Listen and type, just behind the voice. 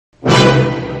Now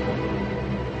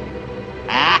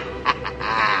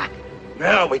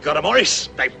we got 'em, Horace.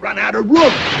 They've run out of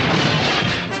room.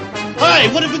 Hey,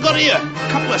 what have we got here? A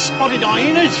couple of spotted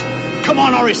hyenas? Come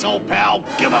on, Horace, old pal.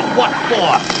 Give 'em what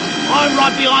for. I'm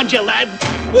right behind you, lad.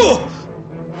 Oh,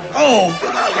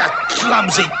 you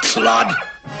clumsy clod.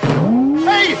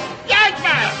 Hey,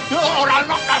 Jasper! Oh, I'll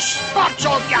knock the spots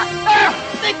off you.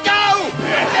 Let go!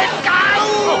 Let go!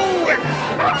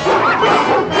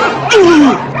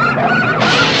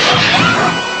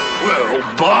 Well,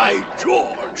 by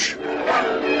George.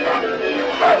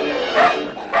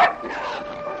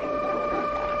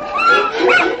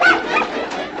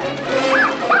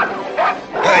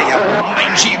 Hey, you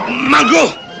mangy mongrel!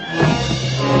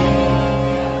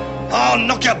 I'll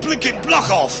knock your blinking block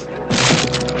off!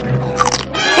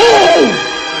 Oh!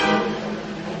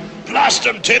 Blast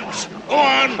them, Tibbs! Go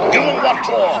on, give them what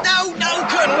for! No,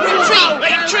 Colonel!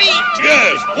 Retreat!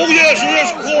 Yes! Oh, yes,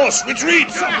 of course! Retreat!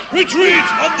 Retreat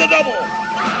on the double!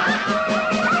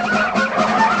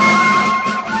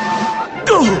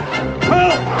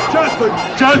 Help!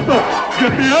 Jasper!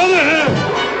 Get me out of here!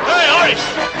 Hey, Horace!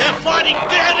 They're fighting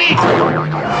Daddy!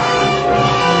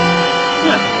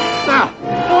 Now!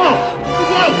 Oh!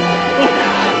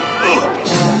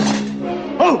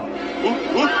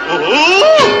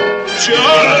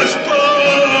 Jasper!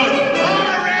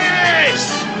 Horace!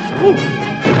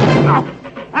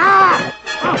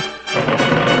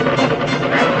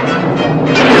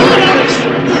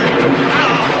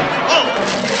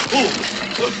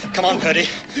 Come on, Purdy.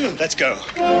 Let's go.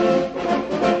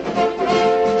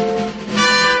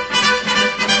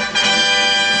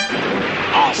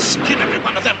 I'll skin every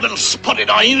one of them little spotted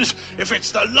hyenas if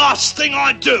it's the last thing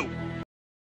I do.